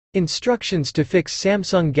Instructions to fix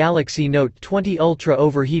Samsung Galaxy Note 20 Ultra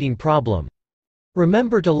overheating problem.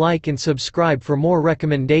 Remember to like and subscribe for more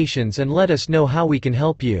recommendations and let us know how we can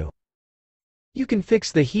help you. You can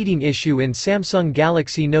fix the heating issue in Samsung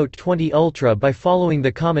Galaxy Note 20 Ultra by following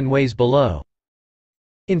the common ways below.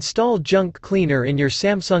 Install Junk Cleaner in your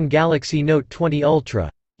Samsung Galaxy Note 20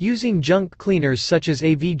 Ultra. Using junk cleaners such as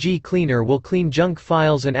AVG Cleaner will clean junk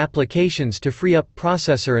files and applications to free up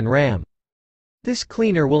processor and RAM. This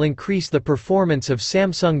cleaner will increase the performance of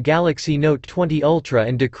Samsung Galaxy Note 20 Ultra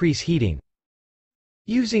and decrease heating.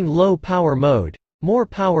 Using low power mode. More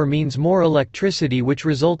power means more electricity, which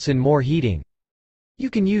results in more heating. You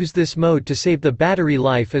can use this mode to save the battery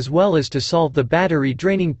life as well as to solve the battery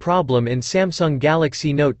draining problem in Samsung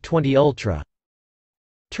Galaxy Note 20 Ultra.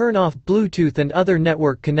 Turn off Bluetooth and other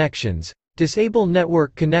network connections. Disable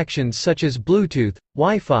network connections such as Bluetooth,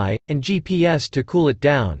 Wi-Fi, and GPS to cool it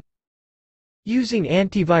down. Using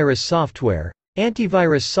antivirus software.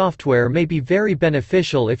 Antivirus software may be very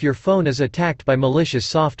beneficial if your phone is attacked by malicious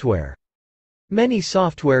software. Many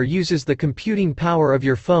software uses the computing power of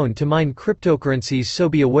your phone to mine cryptocurrencies, so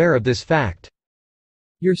be aware of this fact.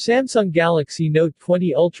 Your Samsung Galaxy Note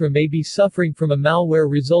 20 Ultra may be suffering from a malware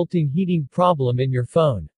resulting heating problem in your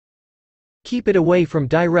phone. Keep it away from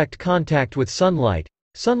direct contact with sunlight.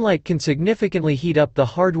 Sunlight can significantly heat up the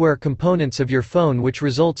hardware components of your phone, which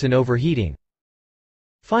results in overheating.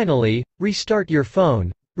 Finally, restart your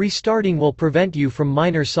phone. Restarting will prevent you from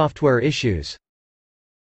minor software issues.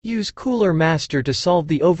 Use Cooler Master to solve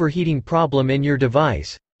the overheating problem in your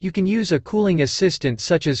device. You can use a cooling assistant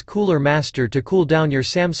such as Cooler Master to cool down your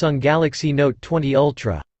Samsung Galaxy Note 20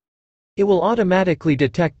 Ultra. It will automatically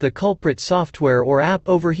detect the culprit software or app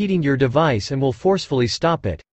overheating your device and will forcefully stop it.